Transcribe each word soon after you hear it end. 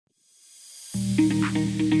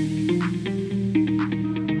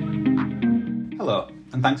Hello,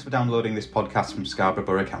 and thanks for downloading this podcast from Scarborough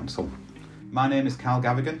Borough Council. My name is Carl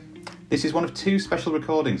Gavaghan. This is one of two special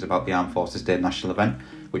recordings about the Armed Forces Day national event,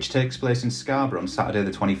 which takes place in Scarborough on Saturday the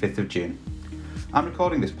 25th of June. I'm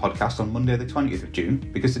recording this podcast on Monday the 20th of June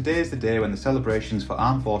because today is the day when the celebrations for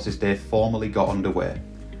Armed Forces Day formally got underway.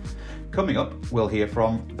 Coming up, we'll hear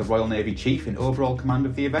from the Royal Navy Chief in overall command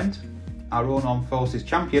of the event, our own Armed Forces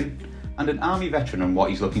champion, and an Army veteran and what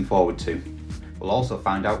he's looking forward to. We'll also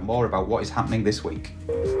find out more about what is happening this week.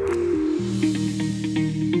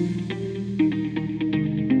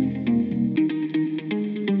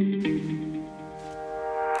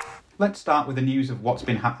 Let's start with the news of what's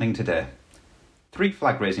been happening today. 3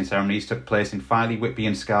 flag-raising ceremonies took place in Filey, Whitby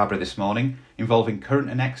and Scarborough this morning, involving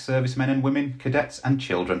current and ex-servicemen and women, cadets and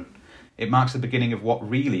children. It marks the beginning of what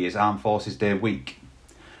really is Armed Forces Day week.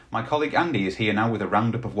 My colleague Andy is here now with a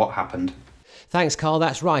roundup of what happened. Thanks, Carl.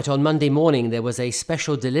 That's right. On Monday morning, there was a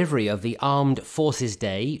special delivery of the Armed Forces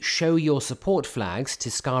Day Show Your Support flags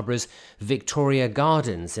to Scarborough's Victoria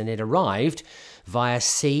Gardens, and it arrived via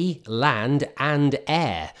sea, land and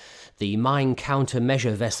air. The mine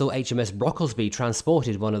countermeasure vessel HMS Brocklesby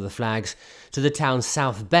transported one of the flags to the town's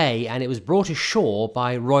South Bay, and it was brought ashore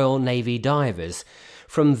by Royal Navy divers.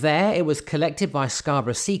 From there, it was collected by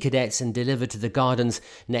Scarborough Sea Cadets and delivered to the gardens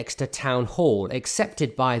next to Town Hall,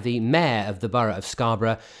 accepted by the Mayor of the Borough of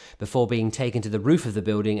Scarborough before being taken to the roof of the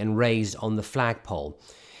building and raised on the flagpole.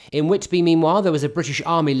 In Whitby, meanwhile, there was a British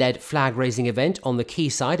Army-led flag-raising event on the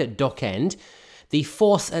quayside at Dock End. The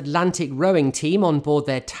Force Atlantic rowing team on board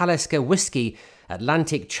their Talisker Whiskey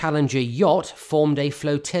Atlantic Challenger yacht formed a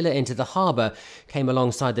flotilla into the harbour, came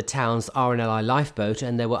alongside the town's RNLI lifeboat,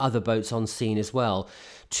 and there were other boats on scene as well.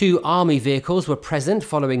 2 army vehicles were present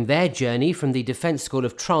following their journey from the Defence School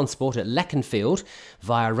of Transport at Leconfield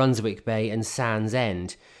via Runswick Bay and Sands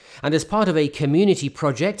End. And as part of a community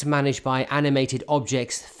project managed by Animated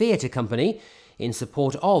Objects Theatre Company, in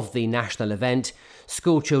support of the national event,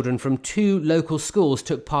 schoolchildren from 2 local schools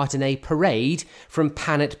took part in a parade from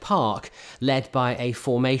Panet Park, led by a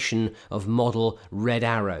formation of model Red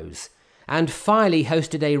Arrows. And Filey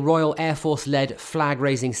hosted a Royal Air Force-led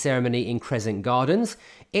flag-raising ceremony in Crescent Gardens.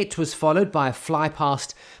 It was followed by a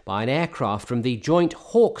flypast by an aircraft from the Joint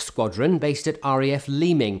Hawk Squadron based at RAF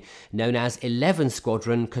Leeming, known as 11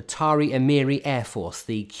 Squadron Qatari Emiri Air Force,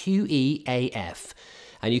 the QEAF.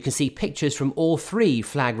 And you can see pictures from all 3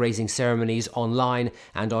 flag-raising ceremonies online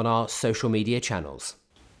and on our social media channels.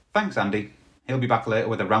 Thanks, Andy. He'll be back later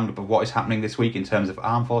with a roundup of what is happening this week in terms of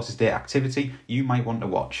Armed Forces Day activity you might want to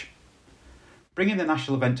watch. Bringing the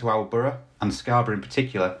national event to our borough, and Scarborough in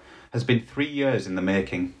particular, has been 3 years in the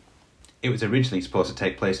making. It was originally supposed to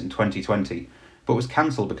take place in 2020, but was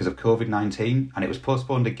cancelled because of COVID-19, and it was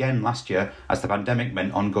postponed again last year as the pandemic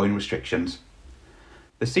meant ongoing restrictions.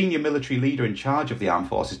 The senior military leader in charge of the Armed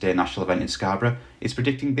Forces Day national event in Scarborough is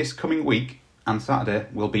predicting this coming week and Saturday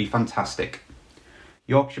will be fantastic.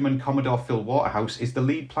 Yorkshireman Commodore Phil Waterhouse is the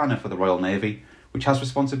lead planner for the Royal Navy, which has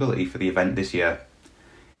responsibility for the event this year.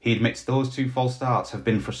 He admits those 2 false starts have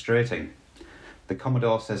been frustrating. The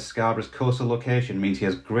Commodore says Scarborough's coastal location means he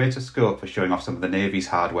has greater scope for showing off some of the Navy's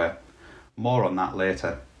hardware. More on that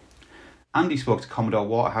later. Andy spoke to Commodore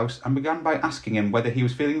Waterhouse and began by asking him whether he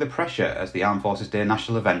was feeling the pressure as the Armed Forces Day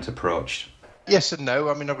national event approached. Yes and no.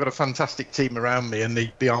 I mean, I've got a fantastic team around me, and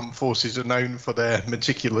the Armed Forces are known for their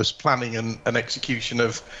meticulous planning and execution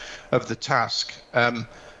of the task.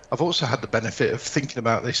 I've also had the benefit of thinking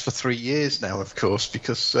about this for 3 years now, of course,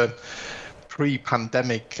 because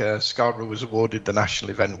pre-pandemic, Scarborough was awarded the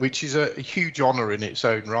national event, which is a huge honour in its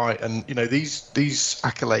own right. And, you know, these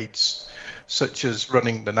accolades, such as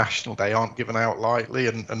running the National Day, aren't given out lightly,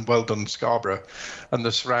 and well done Scarborough and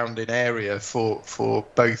the surrounding area for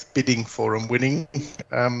both bidding for and winning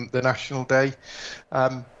the National Day.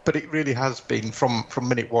 But it really has been, from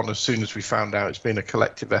minute one, as soon as we found out, it's been a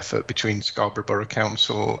collective effort between Scarborough Borough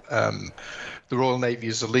Council, the Royal Navy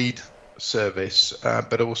as the lead service,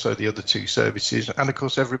 but also the other 2 services, and of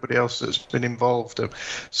course everybody else that's been involved.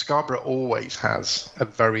 Scarborough always has a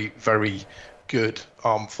very, very good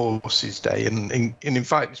Armed Forces Day, and in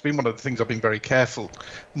fact it's been one of the things I've been very careful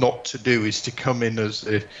not to do, is to come in as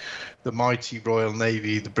the mighty Royal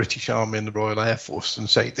Navy, the British Army and the Royal Air Force and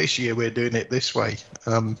say this year we're doing it this way,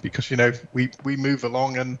 because you know we move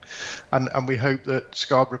along and we hope that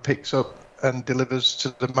Scarborough picks up and delivers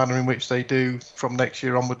to the manner in which they do from next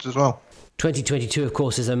year onwards as well. 2022, of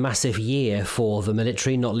course, is a massive year for the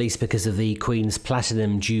military, not least because of the Queen's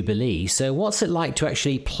Platinum Jubilee. So what's it like to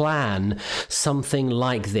actually plan something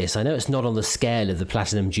like this? I know it's not on the scale of the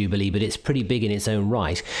Platinum Jubilee, but it's pretty big in its own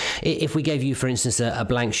right. If we gave you, for instance, a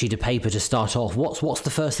blank sheet of paper to start off, what's the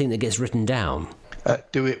first thing that gets written down?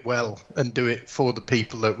 Do it well and do it for the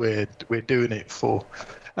people that we're doing it for.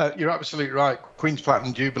 You're absolutely right. Queen's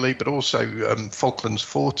Platinum Jubilee, but also Falklands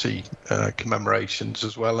 40 commemorations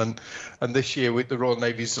as well. And this year, with the Royal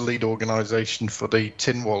Navy as the lead organisation for the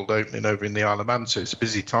Tynwald opening over in the Isle of Man, so it's a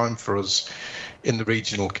busy time for us in the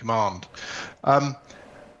regional command. I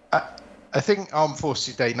think Armed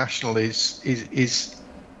Forces Day National is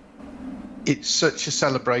it's such a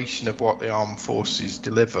celebration of what the armed forces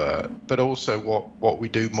deliver, but also what we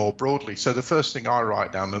do more broadly. So the first thing I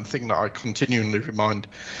write down, and the thing that I continually remind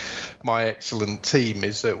my excellent team,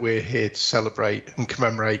 is that we're here to celebrate and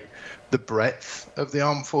commemorate the breadth of the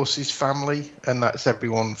armed forces family, and that's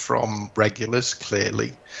everyone from regulars,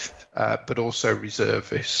 clearly, but also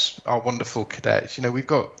reservists, our wonderful cadets. You know, we've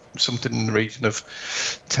got something in the region of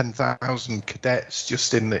 10,000 cadets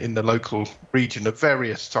just in the local region of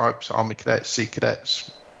various types: Army cadets, Sea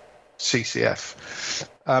cadets, CCF,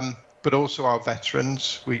 but also our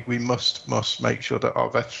veterans. We must make sure that our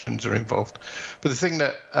veterans are involved. But the thing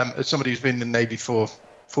that, as somebody who's been in the Navy for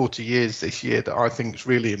 40 years this year, that I think is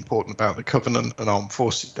really important about the Covenant and Armed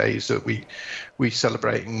Forces Day is that we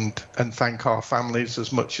celebrate and thank our families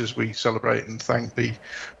as much as we celebrate and thank the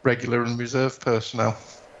regular and reserve personnel.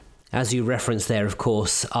 As you referenced there, of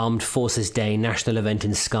course, Armed Forces Day national event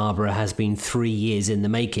in Scarborough has been 3 years in the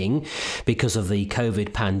making because of the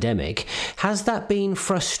COVID pandemic. Has that been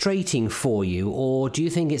frustrating for you, or do you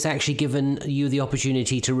think it's actually given you the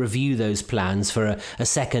opportunity to review those plans for a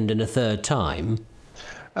second and a third time?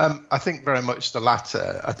 I think very much the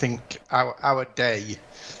latter. I think our day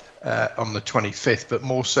on the 25th, but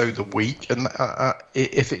more so the week. And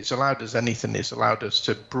if it's allowed us anything, it's allowed us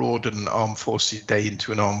to broaden Armed Forces Day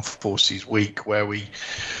into an Armed Forces Week, where we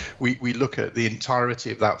look at the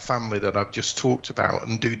entirety of that family that I've just talked about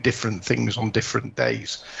and do different things on different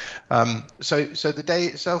days. So the day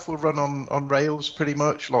itself will run on rails pretty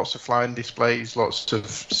much. Lots of flying displays, lots of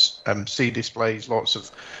sea displays, lots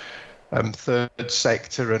of third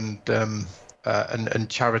sector and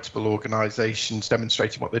charitable organisations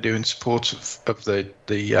demonstrating what they do in support of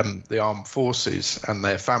the armed forces and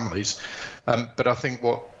their families. But I think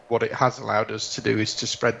what it has allowed us to do is to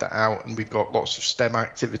spread that out, and we've got lots of STEM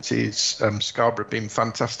activities. Scarborough being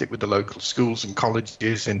fantastic with the local schools and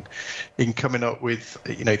colleges in coming up with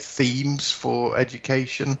themes for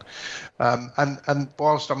education. And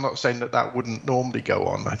whilst I'm not saying that wouldn't normally go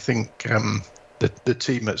on, I think the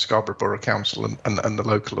team at Scarborough Borough Council and the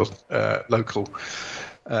local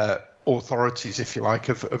authorities, if you like,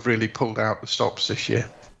 have really pulled out the stops this year.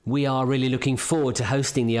 We are really looking forward to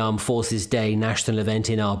hosting the Armed Forces Day national event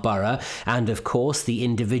in our borough, and of course the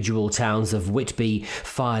individual towns of Whitby,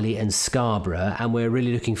 Filey and Scarborough, and we're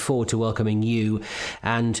really looking forward to welcoming you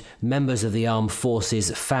and members of the Armed Forces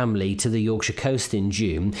family to the Yorkshire coast in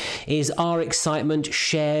June. Is our excitement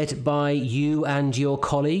shared by you and your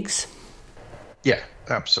colleagues? Yeah,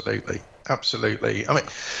 absolutely. I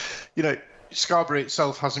mean, Scarborough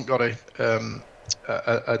itself hasn't got a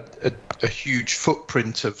huge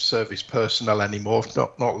footprint of service personnel anymore,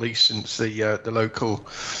 not least since the local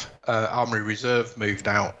Army Reserve moved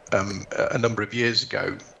out a number of years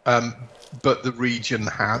ago. But the region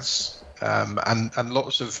has, and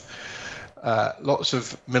lots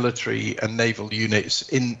of military and naval units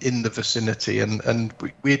in the vicinity, and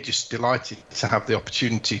we're just delighted to have the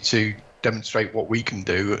opportunity to demonstrate what we can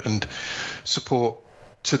do and support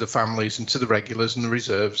to the families and to the regulars and the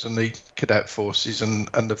reserves and the cadet forces and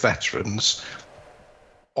the veterans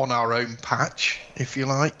on our own patch, if you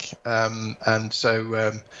like. And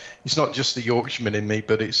so it's not just the Yorkshireman in me,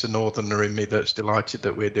 but it's the Northerner in me that's delighted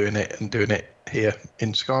that we're doing it and doing it here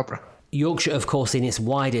in Scarborough. Yorkshire, of course, in its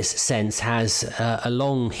widest sense, has a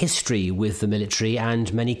long history with the military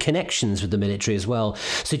and many connections with the military as well.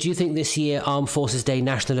 So do you think this year Armed Forces Day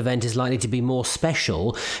national event is likely to be more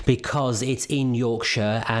special because it's in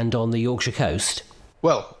Yorkshire and on the Yorkshire coast?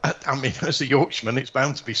 Well, I mean, as a Yorkshireman, it's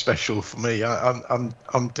bound to be special for me.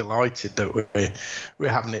 I'm delighted that we're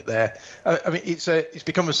having it there. I mean, it's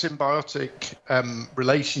become a symbiotic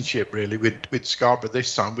relationship really with Scarborough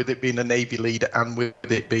this time, with it being a Navy lead and with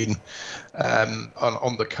it being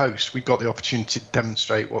on the coast. We've got the opportunity to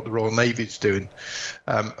demonstrate what the Royal Navy is doing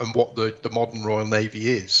and what the modern Royal Navy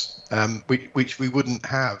is. Which we wouldn't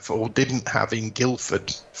have or didn't have in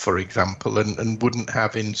Guildford, for example, and wouldn't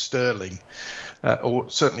have in Stirling. or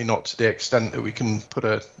certainly not to the extent that we can put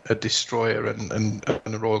a destroyer and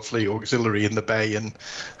a Royal Fleet Auxiliary in the bay and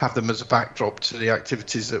have them as a backdrop to the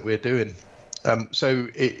activities that we're doing. So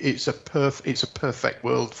it's a perfect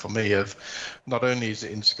world for me of not only is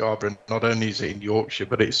it in Scarborough, not only is it in Yorkshire,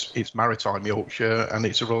 but it's maritime Yorkshire and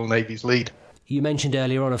it's a Royal Navy's lead. You mentioned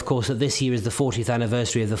earlier on, of course, that this year is the 40th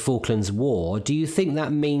anniversary of the Falklands War. Do you think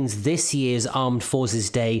that means this year's Armed Forces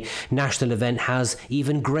Day national event has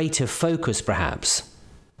even greater focus, perhaps?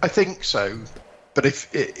 I think so. But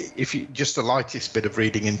if you, just the lightest bit of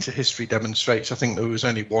reading into history demonstrates, I think there was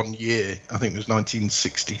only 1 year, I think it was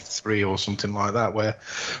 1963 or something like that, where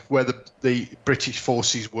the British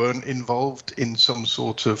forces weren't involved in some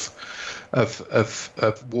sort of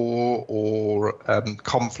war or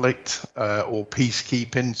conflict or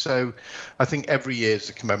peacekeeping. So I think every year is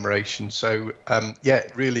a commemoration. So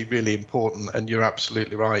really, really important. And you're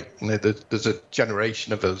absolutely right. There's a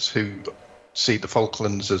generation of us who see the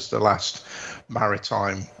Falklands as the last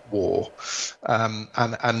maritime war,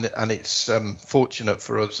 and it's fortunate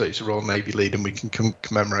for us that it's a Royal Navy lead and we can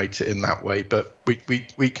commemorate it in that way. But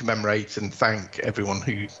we commemorate and thank everyone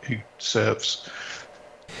who serves.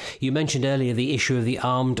 You mentioned earlier the issue of the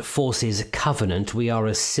Armed Forces Covenant. We are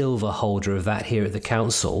a silver holder of that here at the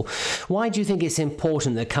Council. Why do you think it's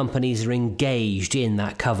important that companies are engaged in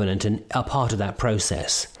that covenant and are part of that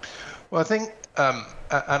process? Well, I think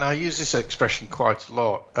and I use this expression quite a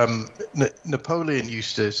lot. Napoleon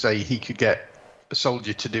used to say he could get a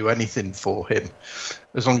soldier to do anything for him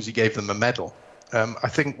as long as he gave them a medal. I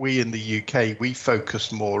think we in the UK, we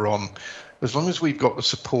focus more on as long as we've got the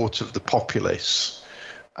support of the populace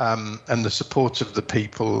and the support of the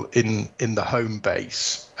people in the home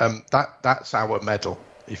base, that's our medal,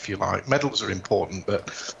 if you like. Medals are important,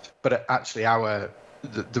 but actually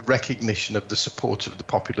the recognition of the support of the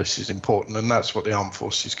populace is important, and that's what the Armed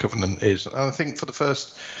Forces Covenant is. And I think for the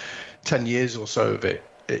first 10 years or so of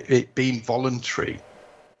it being voluntary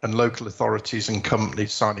and local authorities and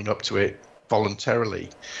companies signing up to it voluntarily,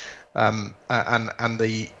 and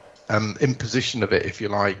the imposition of it, if you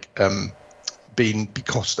like, being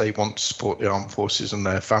because they want to support the armed forces and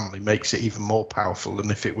their family, makes it even more powerful than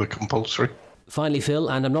if it were compulsory. Finally, Phil,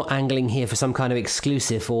 and I'm not angling here for some kind of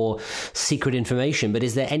exclusive or secret information, but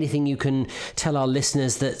is there anything you can tell our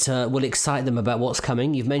listeners that will excite them about what's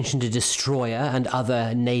coming? You've mentioned a destroyer and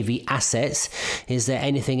other Navy assets. Is there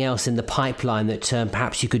anything else in the pipeline that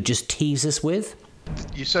perhaps you could just tease us with?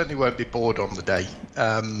 You certainly won't be bored on the day.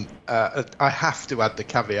 I have to add the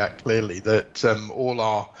caveat clearly that all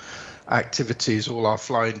our activities, all our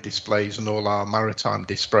flying displays and all our maritime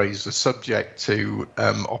displays are subject to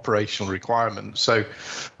operational requirements. So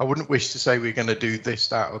I wouldn't wish to say we're going to do this,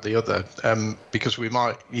 that or the other, because we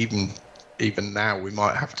might even now we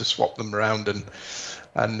might have to swap them around and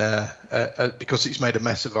because it's made a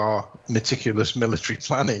mess of our meticulous military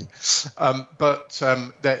planning. But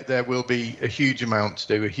there will be a huge amount to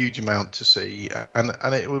do, a huge amount to see, and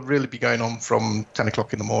it will really be going on from 10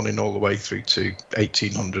 o'clock in the morning all the way through to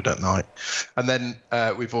 1800 at night. And then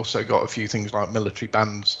we've also got a few things like military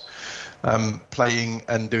bands playing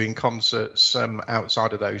and doing concerts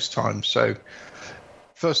outside of those times. So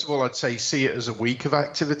first of all, I'd say see it as a week of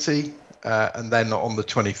activity. And then on the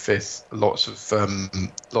 25th, lots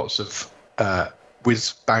of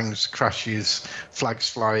whiz bangs, crashes, flags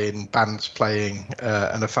flying, bands playing,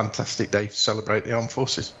 and a fantastic day to celebrate the armed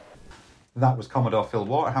forces. That was Commodore Phil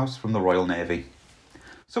Waterhouse from the Royal Navy.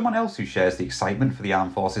 Someone else who shares the excitement for the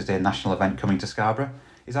Armed Forces Day national event coming to Scarborough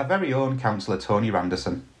is our very own Councillor Tony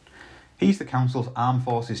Randerson. He's the Council's Armed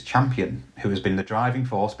Forces champion, who has been the driving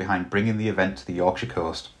force behind bringing the event to the Yorkshire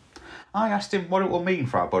coast. I asked him what it will mean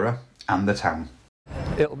for our borough and the town.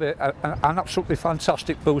 It'll be an absolutely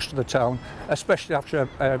fantastic boost to the town, especially after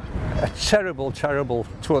a terrible 2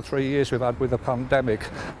 or 3 years we've had with the pandemic.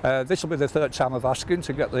 This will be the third time of asking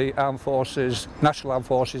to get the National Armed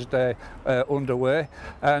Forces Day underway,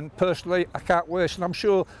 and personally I can't wait, and I'm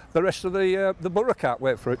sure the rest of the borough can't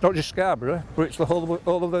wait for it. Not just Scarborough, but it's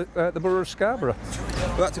all of the borough of Scarborough.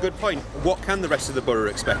 Well, that's a good point. What can the rest of the borough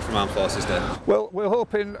expect from Armed Forces Day? Well, we're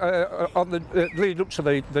hoping on the lead up to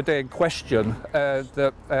the day in question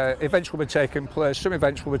that events will be taking place. Some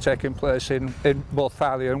events will be taking place in both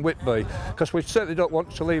Farley and Whitby, because we certainly don't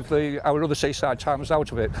want to leave our other seaside towns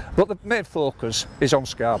out of it. But the main focus is on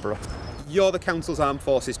Scarborough. You're the Council's Armed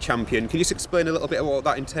Forces champion. Can you just explain a little bit about what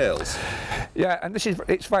that entails? Yeah, and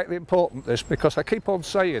it's vitally important, this, because I keep on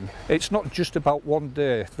saying it's not just about one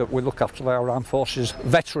day that we look after our armed forces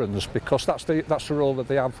veterans, because that's the role of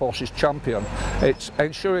the armed forces champion. It's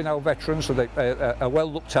ensuring our veterans are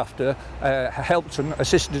well looked after, helped and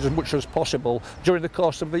assisted as much as possible during the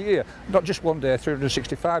course of the year, not just one day,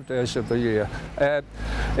 365 days of the year.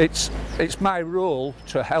 It's my role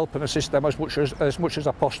to help and assist them as much as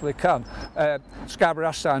I possibly can. Scarborough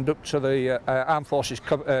has signed up to the Armed Forces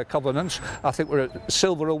Covenant. I think we're at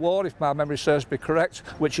Silver Award, if my memory serves me correct,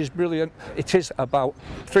 which is brilliant. It is about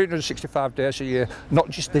 365 days a year, not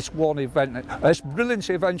just this one event. As brilliant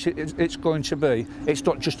an event it's going to be, it's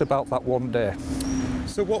not just about that one day.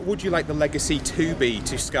 So what would you like the legacy to be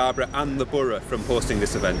to Scarborough and the borough from hosting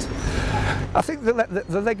this event? I think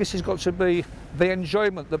the legacy's got to be the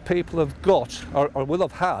enjoyment that people have got or will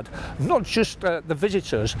have had, not just the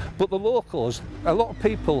visitors but the locals. A lot of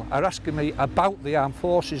people are asking me about the Armed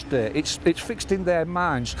Forces Day. It's fixed in their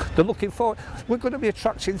minds. They're looking forward. We're going to be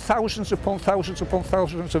attracting thousands upon thousands upon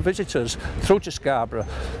thousands of visitors through to Scarborough.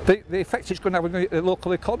 The effect it's going to have on the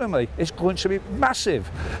local economy is going to be massive,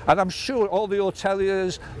 and I'm sure all the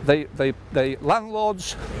hoteliers, the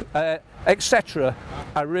landlords, etc.,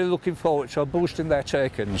 are really looking forward to boosting their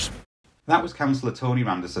take-ins. That was Councillor Tony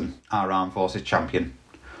Randerson, our Armed Forces champion.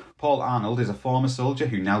 Paul Arnold is a former soldier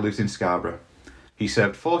who now lives in Scarborough. He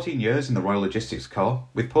served 14 years in the Royal Logistics Corps,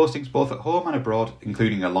 with postings both at home and abroad,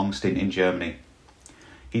 including a long stint in Germany.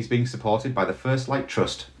 He's being supported by the First Light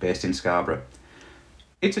Trust, based in Scarborough.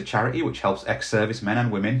 It's a charity which helps ex-service men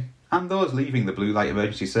and women, and those leaving the Blue Light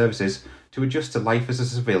Emergency Services, to adjust to life as a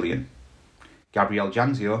civilian. Gabrielle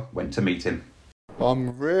Janzio went to meet him.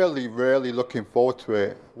 I'm really looking forward to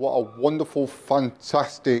it. What a wonderful,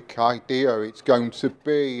 fantastic idea it's going to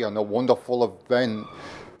be, and a wonderful event.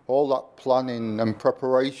 All that planning and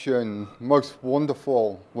preparation, most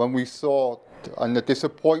wonderful. When we saw, and the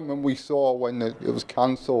disappointment we saw when it was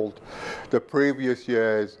cancelled the previous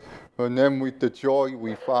years, and then with the joy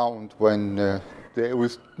we found when it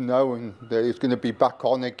was known that it was going to be back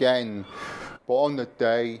on again. But on the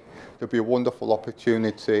day, there'll be a wonderful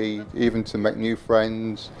opportunity even to make new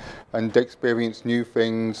friends and experience new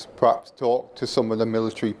things, perhaps talk to some of the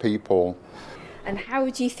military people. And how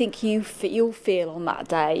do you think you'll feel on that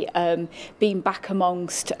day, being back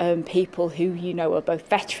amongst people who are both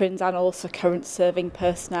veterans and also current serving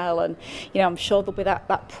personnel? And I'm sure there'll be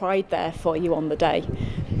that pride there for you on the day.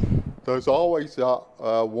 There's always that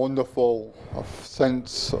wonderful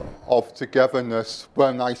sense of togetherness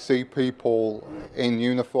when I see people in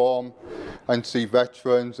uniform and see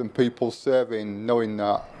veterans and people serving, knowing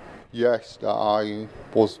that, yes, that I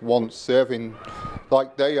was once serving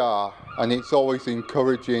like they are, and it's always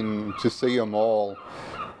encouraging to see them all,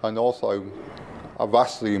 and also how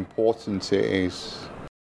vastly important it is.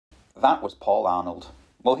 That was Paul Arnold.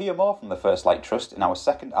 We'll hear more from the First Light Trust in our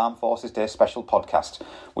second Armed Forces Day special podcast,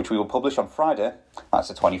 which we will publish on Friday, that's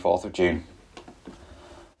the 24th of June.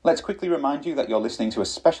 Let's quickly remind you that you're listening to a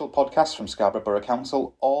special podcast from Scarborough Borough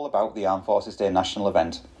Council all about the Armed Forces Day national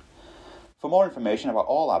event. For more information about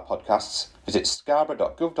all our podcasts, visit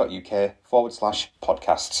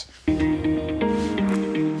scarborough.gov.uk/podcasts.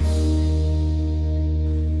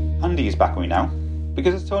 Andy is back with me now,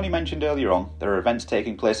 because as Tony mentioned earlier on, there are events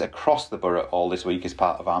taking place across the borough all this week as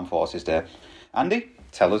part of Armed Forces Day. Andy,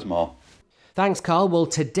 tell us more. Thanks, Carl. Well,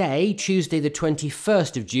 today, Tuesday the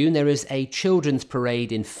 21st of June, there is a children's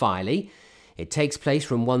parade in Filey. It takes place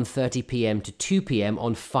from 1:30pm to 2pm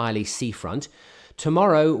on Filey Seafront.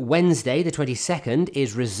 Tomorrow, Wednesday the 22nd,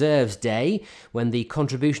 is Reserves Day, when the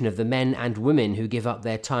contribution of the men and women who give up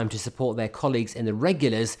their time to support their colleagues in the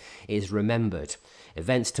regulars is remembered.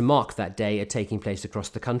 Events to mark that day are taking place across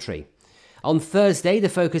the country. On Thursday, the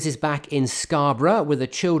focus is back in Scarborough with a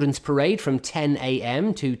children's parade from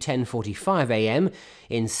 10am to 10:45am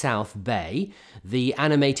in South Bay. The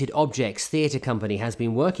Animated Objects Theatre Company has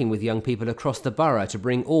been working with young people across the borough to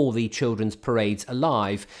bring all the children's parades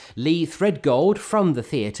alive. Lee Threadgold from the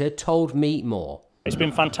theatre told me more. It's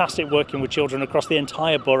been fantastic working with children across the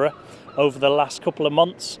entire borough over the last couple of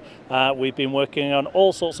months. We've been working on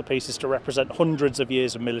all sorts of pieces to represent hundreds of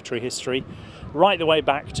years of military history, right the way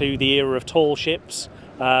back to the era of tall ships,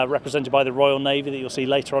 represented by the Royal Navy that you'll see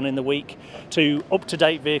later on in the week, to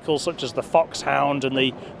up-to-date vehicles such as the Foxhound and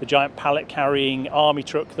the giant pallet-carrying army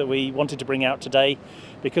truck that we wanted to bring out today.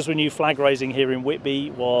 Because we knew flag raising here in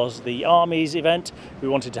Whitby was the Army's event, we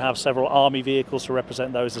wanted to have several Army vehicles to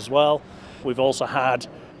represent those as well. We've also had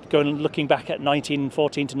looking back at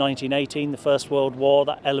 1914 to 1918, the First World War,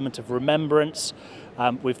 that element of remembrance.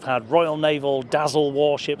 We've had Royal Naval Dazzle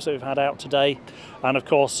warships that we've had out today, and of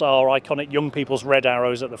course our iconic Young People's Red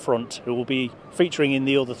Arrows at the front, who will be featuring in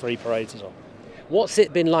the other 3 parades as well. What's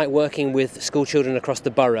it been like working with school children across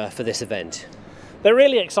the borough for this event? They're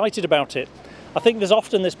really excited about it. I think there's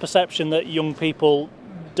often this perception that young people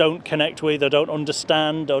don't connect with or don't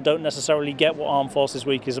understand or don't necessarily get what Armed Forces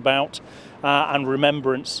Week is about and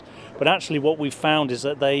remembrance. But actually what we've found is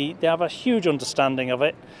that they have a huge understanding of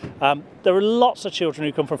it. There are lots of children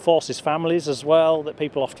who come from forces families as well that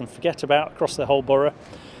people often forget about across the whole borough.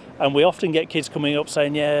 And we often get kids coming up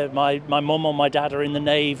saying, yeah, my mum or my dad are in the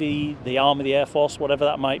Navy, the Army, the Air Force, whatever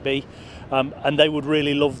that might be. And they would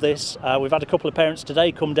really love this. We've had a couple of parents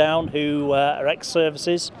today come down who are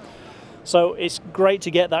ex-services. So it's great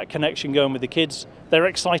to get that connection going with the kids. They're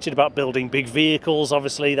excited about building big vehicles,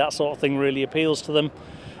 obviously, that sort of thing really appeals to them.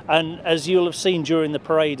 And as you'll have seen during the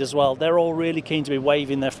parade as well, they're all really keen to be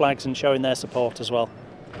waving their flags and showing their support as well.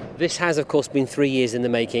 This has, of course, been 3 years in the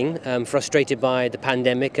making, frustrated by the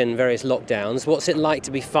pandemic and various lockdowns. What's it like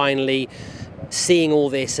to be finally seeing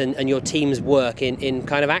all this and your team's work in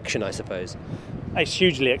kind of action, I suppose? It's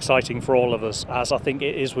hugely exciting for all of us, as I think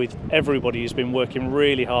it is with everybody who's been working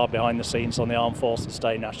really hard behind the scenes on the Armed Forces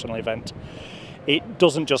Day national event. It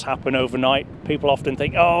doesn't just happen overnight. People often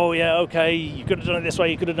think, oh yeah, okay, you could have done it this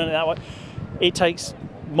way, you could have done it that way. It takes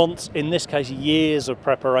months, in this case years of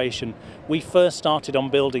preparation. We first started on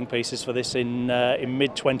building pieces for this in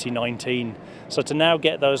mid-2019. So to now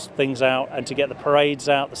get those things out and to get the parades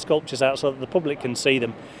out, the sculptures out so that the public can see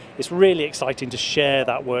them, it's really exciting to share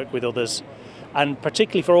that work with others. And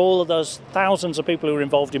particularly for all of those thousands of people who are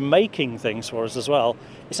involved in making things for us as well,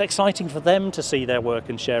 it's exciting for them to see their work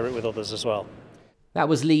and share it with others as well. That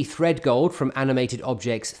was Lee Threadgold from Animated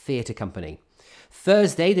Objects Theatre Company.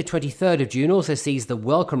 Thursday, the 23rd of June, also sees the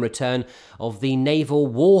welcome return of the Naval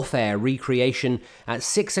Warfare recreation at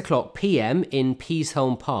 6 o'clock p.m. in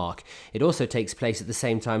Peasholm Park. It also takes place at the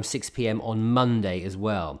same time, 6 p.m. on Monday as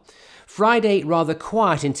well. Friday, rather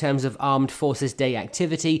quiet in terms of Armed Forces Day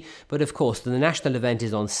activity, but of course the national event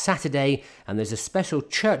is on Saturday and there's a special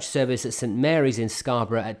church service at St Mary's in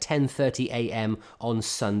Scarborough at 10:30 a.m. on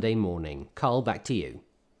Sunday morning. Carl, back to you.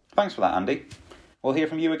 Thanks for that, Andy. We'll hear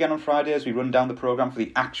from you again on Friday as we run down the programme for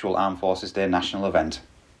the actual Armed Forces Day national event.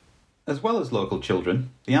 As well as local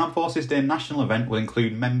children, the Armed Forces Day national event will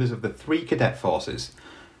include members of the 3 cadet forces,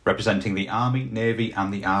 representing the Army, Navy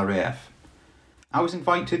and the RAF. I was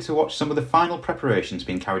invited to watch some of the final preparations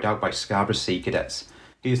being carried out by Scarborough Sea Cadets.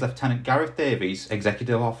 He is Lieutenant Gareth Davies,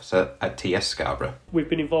 Executive Officer at TS Scarborough. We've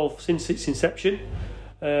been involved since its inception.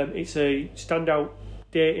 It's a standout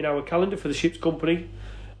day in our calendar for the ship's company,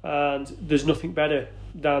 and there's nothing better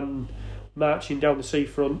than marching down the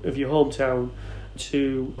seafront of your hometown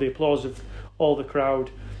to the applause of all the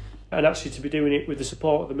crowd, and actually to be doing it with the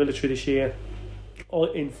support of the military this year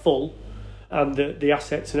in full, and the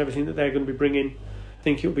assets and everything that they're going to be bringing. I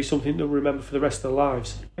think it'll be something that we'll remember for the rest of their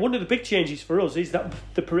lives. One of the big changes for us is that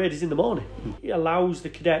the parade is in the morning. It allows the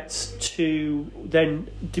cadets to then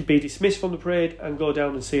be dismissed from the parade and go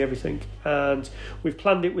down and see everything. And we've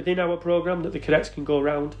planned it within our programme that the cadets can go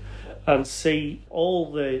around and see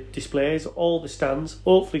all the displays, all the stands,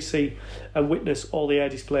 hopefully see and witness all the air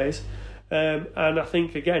displays. And I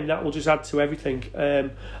think, again, that will just add to everything.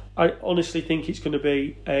 I honestly think it's going to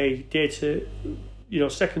be a day to,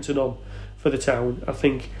 second to none for the town. I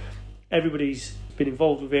think everybody's been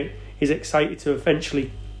involved with it, is excited to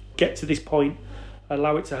eventually get to this point,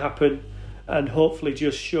 allow it to happen, and hopefully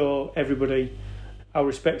just show everybody our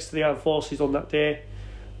respects to the armed forces on that day,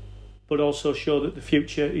 but also show that the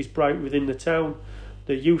future is bright within the town,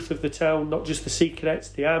 the youth of the town, not just the Sea Cadets,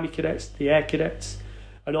 the Army Cadets, the Air Cadets,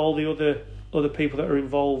 and all the other people that are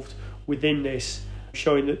involved within this,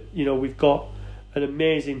 showing that we've got an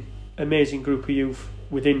amazing group of youth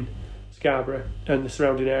within Scarborough and the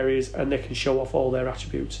surrounding areas, and they can show off all their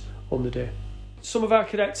attributes on the day. Some of our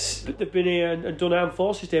cadets, they've been here and done Armed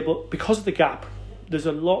Forces Day, but because of the gap, there's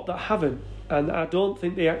a lot that haven't, and I don't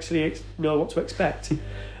think they actually know what to expect.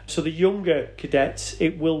 So the younger cadets,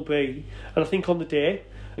 it will be, and I think on the day,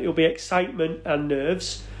 it'll be excitement and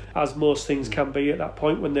nerves, as most things can be at that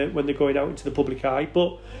point when they're going out into the public eye,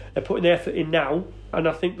 but they're putting their effort in now, and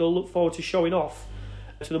I think they'll look forward to showing off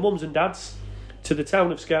to the mums and dads, to the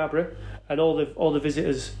town of Scarborough, and all the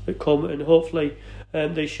visitors that come, and hopefully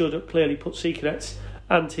they should clearly put Sea Cadets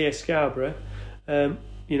and TS Scarborough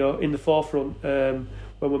in the forefront when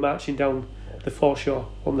we're marching down the foreshore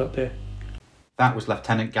on that day. That was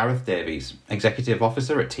Lieutenant Gareth Davies, Executive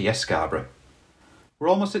Officer at TS Scarborough. We're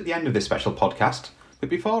almost at the end of this special podcast, But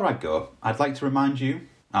before I go, I'd like to remind you,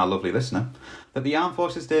 our lovely listener, that the Armed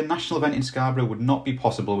Forces Day national event in Scarborough would not be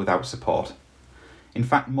possible without support. In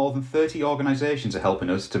fact, more than 30 organisations are helping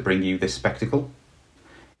us to bring you this spectacle.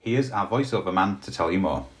 Here's our voiceover man to tell you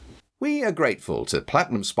more. We are grateful to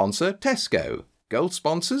Platinum sponsor Tesco, Gold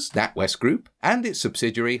sponsors NatWest Group and its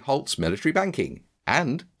subsidiary Holtz Military Banking,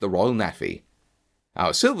 and the Royal Navy.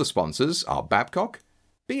 Our silver sponsors are Babcock,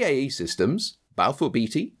 BAE Systems, Balfour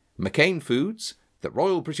Beatty, McCain Foods, the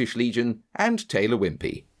Royal British Legion and Taylor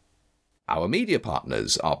Wimpey. Our media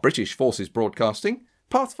partners are British Forces Broadcasting,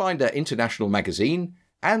 Pathfinder International Magazine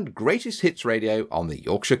and Greatest Hits Radio on the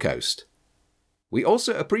Yorkshire Coast. We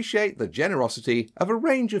also appreciate the generosity of a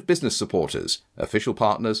range of business supporters, official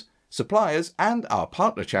partners, suppliers and our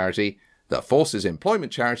partner charity, the Forces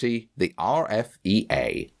Employment Charity, the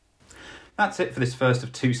RFEA. That's it for this first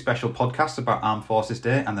of 2 special podcasts about Armed Forces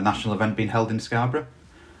Day and the national event being held in Scarborough.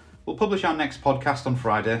 We'll publish our next podcast on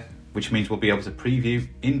Friday, which means we'll be able to preview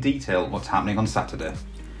in detail what's happening on Saturday.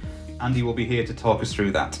 Andy will be here to talk us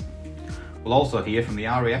through that. We'll also hear from the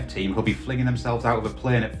RAF team who'll be flinging themselves out of a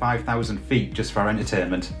plane at 5,000 feet just for our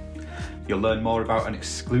entertainment. You'll learn more about an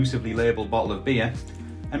exclusively labelled bottle of beer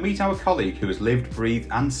and meet our colleague who has lived, breathed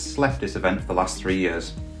and slept this event for the last 3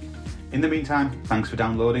 years. In the meantime, thanks for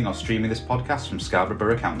downloading or streaming this podcast from Scarborough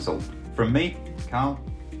Borough Council. From me, Carl,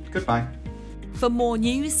 goodbye. For more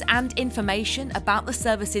news and information about the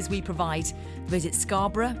services we provide, visit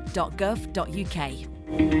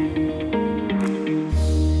scarborough.gov.uk.